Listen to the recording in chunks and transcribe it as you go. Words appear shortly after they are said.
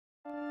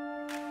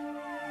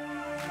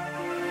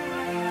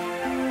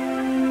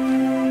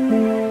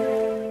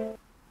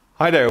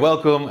Hi there,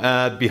 welcome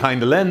at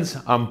Behind the Lens.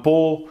 I'm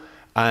Paul,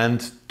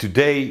 and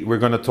today we're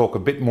going to talk a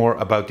bit more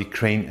about the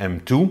Crane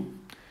M2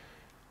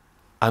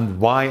 and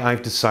why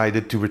I've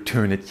decided to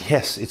return it.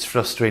 Yes, it's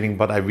frustrating,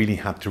 but I really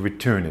had to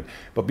return it.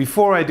 But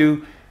before I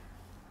do,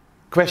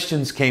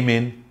 questions came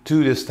in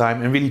to this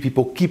time, and really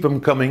people keep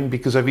them coming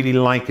because I really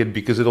like it,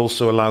 because it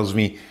also allows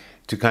me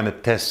to kind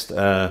of test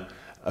a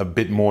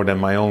bit more than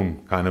my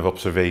own kind of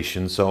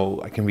observation,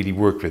 so I can really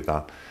work with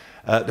that.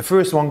 The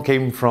first one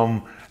came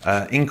from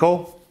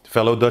Inko,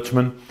 fellow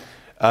Dutchman,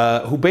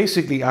 who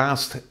basically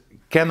asked,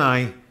 can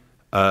I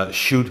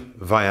shoot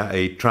via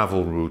a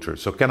travel router?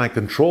 So can I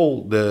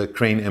control the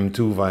Crane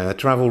M2 via a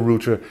travel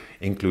router,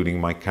 including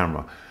my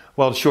camera?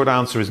 Well, the short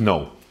answer is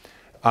no.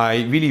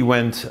 I really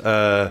went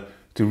to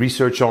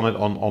research on it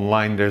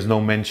online. There's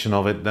no mention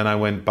of it. Then I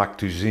went back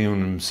to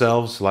Zhiyun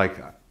themselves,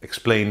 like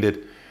explained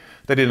it.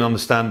 They didn't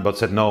understand, but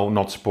said no,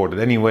 not supported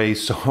anyway.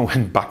 So I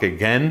went back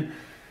again.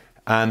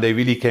 And they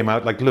really came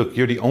out like, look,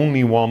 you're the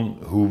only one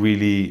who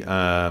really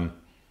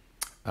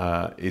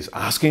is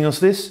asking us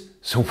this.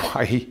 So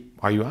why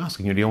are you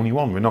asking? You're the only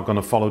one. We're not going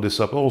to follow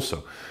this up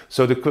also.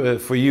 So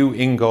for you,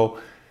 Ingo,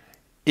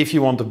 if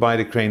you want to buy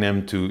the Crane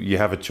M2, you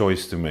have a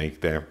choice to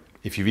make there.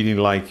 If you really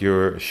like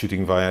your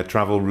shooting via a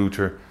travel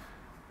router,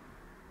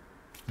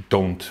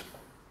 don't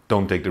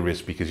take the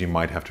risk, because you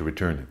might have to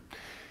return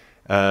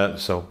it.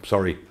 So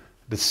sorry.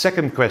 The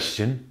second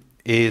question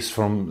is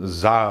from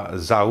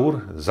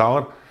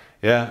Zaur.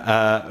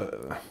 Yeah,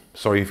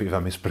 sorry if I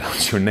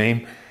mispronounce your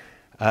name.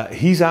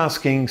 He's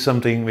asking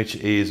something which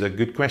is a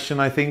good question,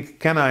 I think.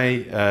 Can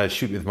I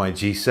shoot with my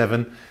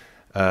G7,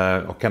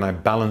 or can I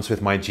balance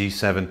with my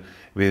G7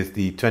 with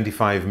the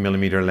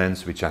 25mm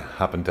lens, which I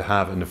happen to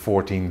have, and the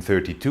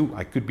 14-32?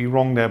 I could be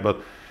wrong there,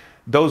 but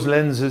those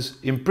lenses,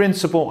 in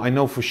principle, I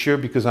know for sure,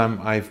 because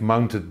I've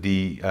mounted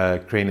the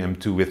Crane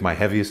M2 with my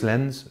heaviest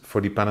lens for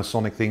the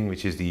Panasonic thing,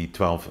 which is the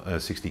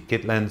 12-60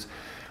 kit lens,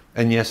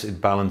 and yes, it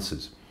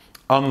balances.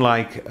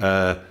 Unlike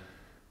the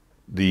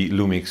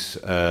Lumix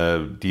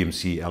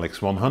DMC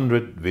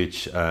LX100,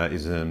 which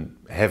is a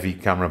heavy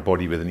camera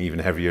body with an even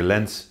heavier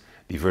lens.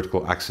 The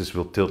vertical axis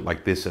will tilt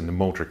like this, and the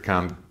motor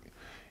can't,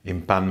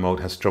 in pan mode,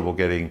 has trouble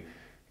getting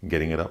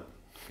it up.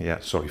 Yeah,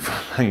 sorry for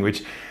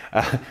language.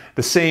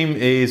 The same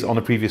is on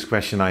a previous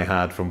question I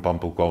had from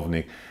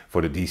Pampelkovnik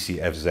for the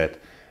DCFZ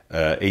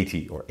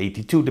 80 or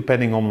 82,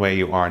 depending on where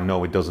you are.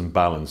 No, it doesn't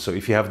balance. So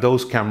if you have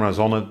those cameras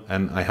on it,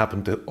 and I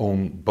happen to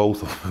own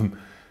both of them,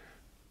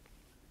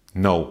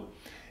 no.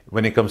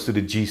 When it comes to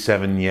the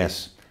G7,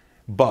 yes.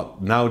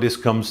 But now this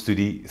comes to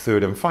the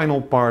third and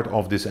final part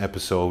of this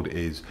episode,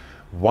 is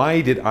why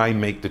did I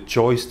make the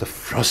choice, the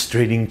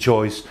frustrating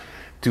choice,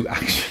 to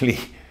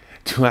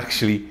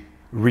actually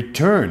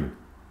return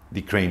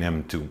the Crane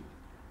M2?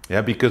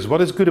 Yeah, because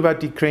what is good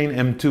about the Crane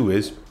M2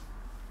 is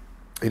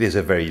it is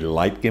a very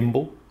light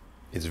gimbal,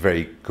 it's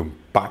very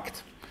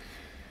compact,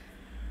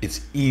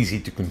 it's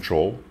easy to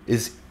control,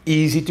 it's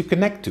easy to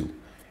connect to.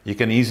 You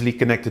can easily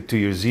connect it to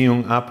your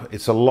Zhiyun app.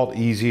 It's a lot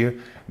easier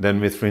than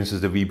with, for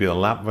instance, the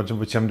VBL app,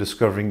 which I'm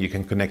discovering. You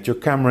can connect your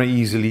camera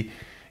easily,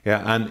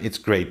 yeah, and it's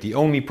great. The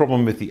only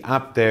problem with the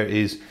app there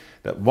is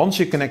that once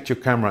you connect your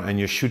camera and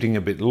you're shooting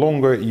a bit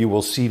longer, you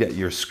will see that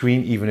your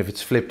screen, even if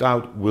it's flipped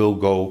out, will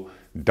go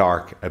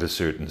dark at a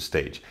certain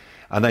stage.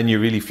 And then you're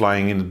really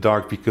flying in the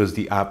dark, because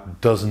the app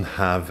doesn't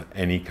have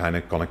any kind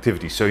of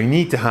connectivity. So you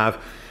need to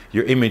have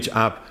your image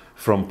app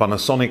from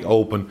Panasonic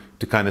open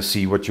to kind of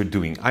see what you're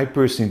doing. I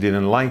personally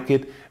didn't like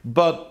it,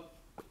 but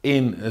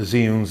in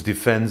Zhiyun's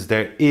defense,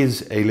 there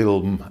is a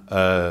little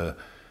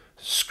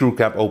screw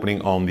cap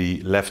opening on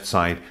the left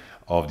side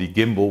of the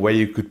gimbal, where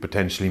you could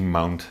potentially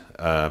mount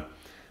a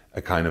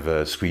kind of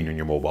a screen on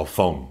your mobile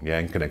phone, yeah,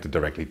 and connect it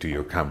directly to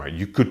your camera.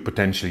 You could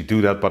potentially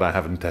do that, but I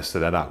haven't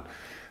tested that out.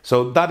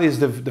 So that is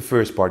the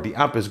first part. The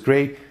app is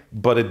great,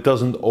 but it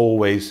doesn't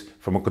always,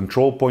 from a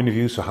control point of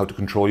view, so how to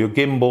control your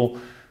gimbal,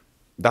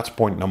 that's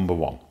point number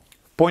one.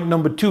 Point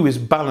number two is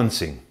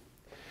balancing.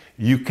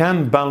 You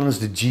can balance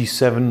the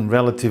G7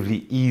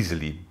 relatively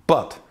easily,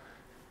 but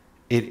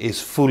it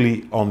is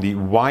fully on the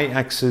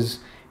Y-axis.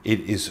 It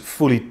is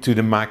fully to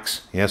the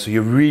max. Yeah, so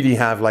you really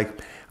have,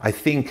 like, I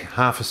think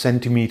half a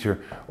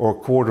centimeter or a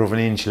quarter of an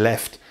inch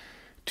left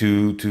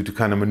to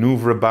kind of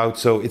maneuver about.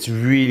 So it's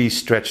really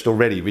stretched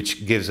already,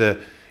 which gives a,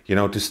 you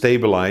know, to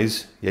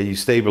stabilize. Yeah, you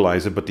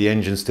stabilize it, but the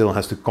engine still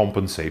has to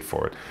compensate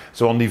for it.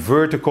 So on the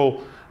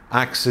vertical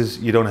axis,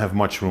 you don't have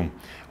much room.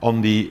 On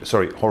the,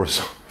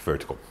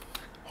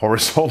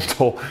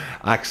 horizontal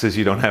axis,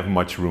 you don't have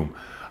much room.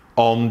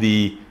 On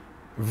the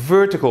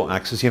vertical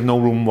axis, you have no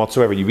room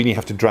whatsoever. You really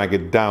have to drag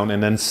it down,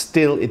 and then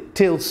still it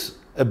tilts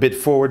a bit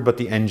forward, but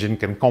the engine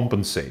can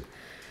compensate.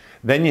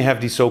 Then you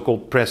have the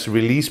so-called press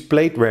release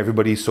plate, where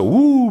everybody's so,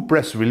 ooh,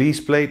 press release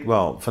plate.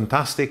 Well,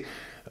 fantastic,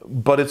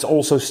 but it's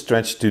also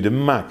stretched to the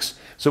max.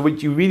 So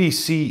what you really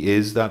see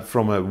is that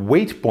from a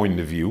weight point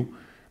of view,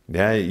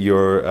 yeah,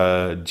 your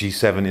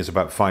G7 is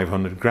about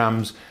 500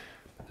 grams.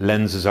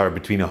 Lenses are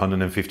between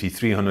 150,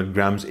 300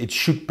 grams. It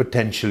should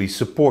potentially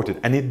support it,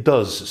 and it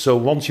does. So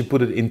once you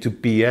put it into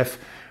PF,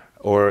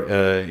 or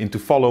into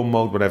follow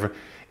mode, whatever,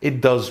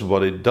 it does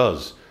what it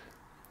does.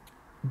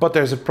 But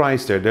there's a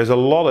price there. There's a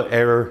lot of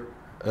error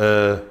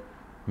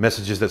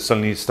messages that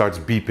suddenly starts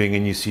beeping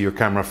and you see your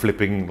camera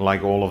flipping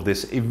like all of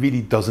this. It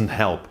really doesn't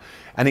help.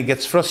 And it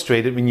gets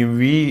frustrating when you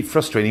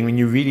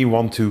really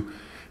want to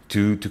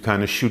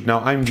kind of shoot. Now,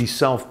 I'm the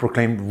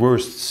self-proclaimed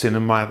worst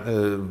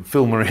cinema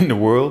filmer in the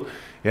world.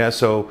 Yeah,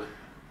 so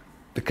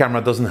the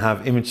camera doesn't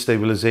have image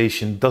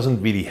stabilization,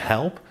 doesn't really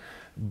help.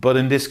 But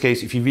in this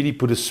case, if you really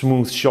put a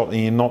smooth shot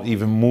and you're not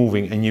even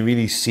moving and you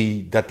really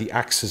see that the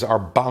axes are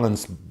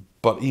balanced,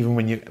 but even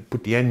when you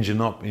put the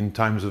engine up in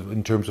terms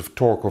of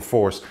torque or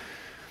force,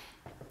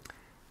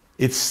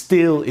 it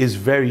still is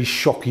very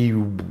shocky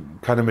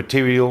kind of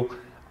material.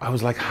 I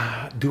was like,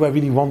 do I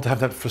really want to have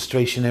that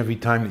frustration every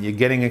time that you're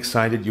getting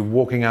excited, you're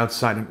walking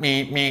outside and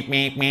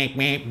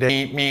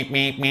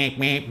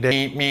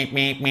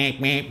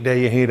there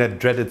you hear that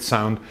dreaded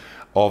sound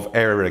of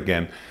error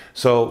again.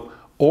 So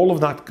all of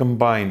that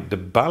combined, the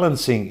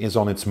balancing is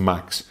on its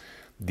max.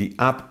 The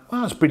app,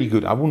 well, it's pretty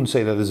good. I wouldn't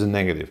say that is a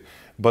negative,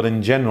 but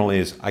in general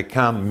is I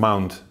can't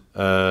mount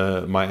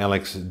my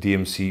LX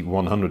DMC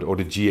 100 or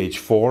the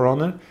GH4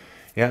 on it.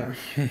 Yeah.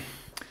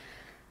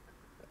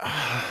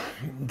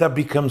 That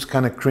becomes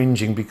kind of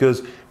cringing,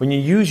 because when you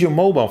use your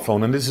mobile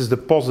phone, and this is the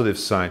positive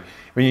side,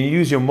 when you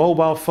use your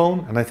mobile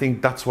phone, and I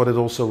think that's what it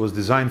also was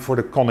designed for,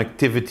 the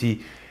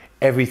connectivity,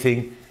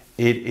 everything,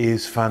 it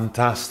is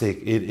fantastic,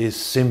 it is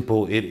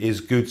simple, it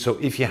is good. So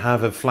if you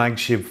have a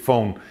flagship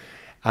phone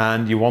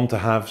and you want to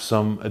have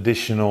some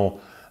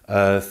additional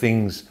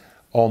things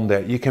on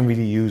there, you can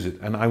really use it,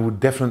 and I would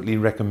definitely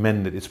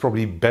recommend it. It's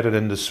probably better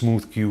than the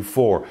Smooth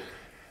Q4.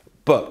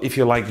 But if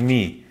you're like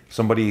me,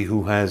 somebody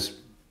who has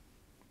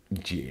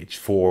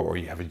GH4, or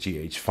you have a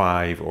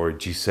GH5 or a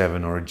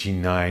G7 or a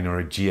G9 or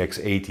a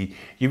GX80,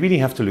 you really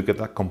have to look at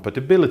that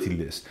compatibility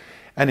list,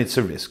 and it's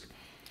a risk.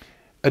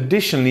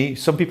 Additionally,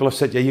 some people have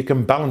said, yeah, you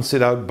can balance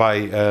it out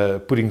by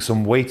putting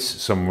some weights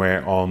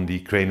somewhere on the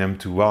Crane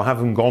M2. Well, I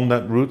haven't gone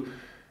that route,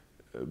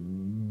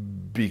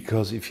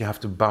 because if you have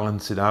to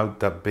balance it out,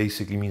 that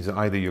basically means that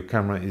either your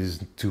camera is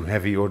too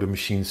heavy or the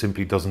machine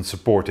simply doesn't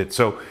support it.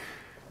 So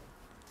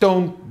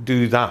don't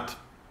do that.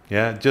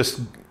 Yeah, just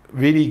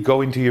really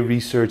go into your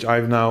research.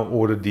 I've now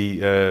ordered the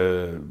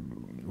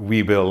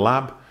Gimbal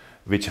Lab,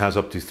 which has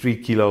up to 3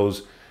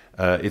 kilos.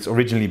 It's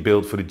originally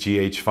built for the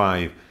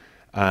GH5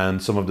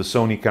 and some of the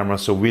Sony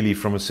cameras, so really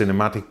from a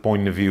cinematic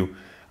point of view,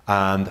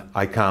 and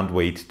I can't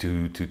wait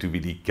to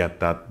really get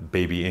that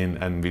baby in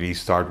and really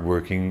start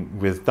working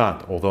with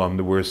that. Although I'm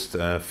the worst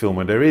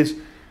filmer there is,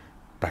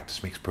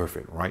 practice makes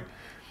perfect, right?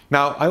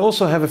 Now, I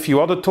also have a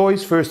few other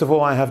toys. First of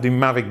all, I have the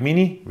Mavic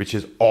Mini, which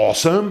is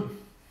awesome.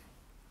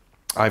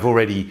 I've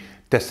already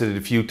tested it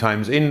a few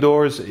times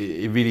indoors.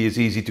 It really is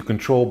easy to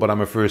control, but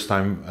I'm a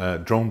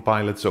first-time drone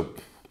pilot, so,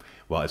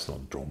 well, it's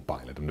not drone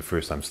pilot, I'm the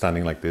first time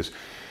standing like this.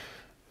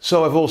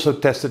 So I've also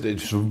tested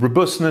its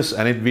robustness,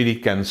 and it really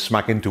can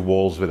smack into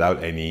walls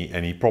without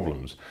any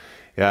problems.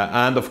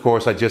 Yeah, and of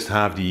course I just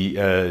have the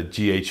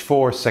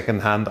GH4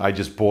 secondhand. I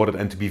just bought it,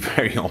 and to be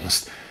very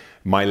honest,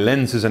 my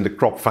lenses and the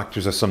crop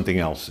factors are something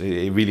else.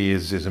 It really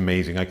is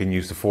amazing. I can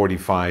use the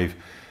 45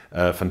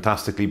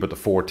 fantastically, but the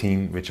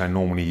 14, which I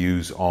normally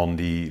use on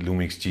the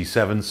Lumix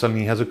G7,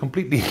 suddenly has a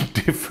completely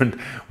different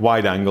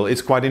wide angle.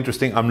 It's quite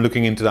interesting. I'm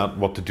looking into that,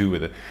 what to do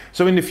with it.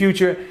 So in the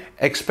future,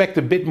 expect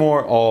a bit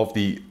more of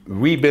the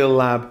Gimbal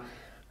Lab,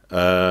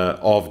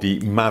 of the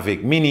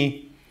Mavic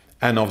Mini,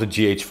 and of the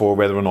GH4,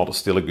 whether or not it's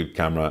still a good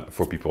camera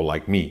for people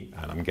like me.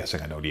 And I'm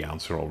guessing I know the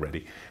answer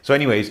already. So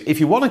anyways, if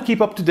you want to keep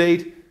up to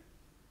date,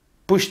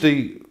 push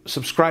the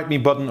subscribe me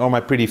button, or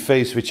my pretty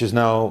face, which is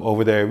now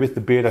over there with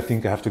the beard. I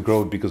think I have to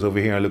grow it because over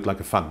here I look like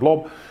a fat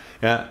blob.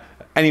 Yeah.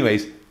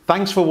 Anyways,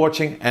 thanks for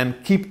watching, and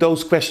keep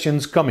those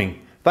questions coming.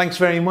 Thanks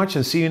very much,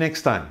 and see you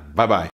next time. Bye bye.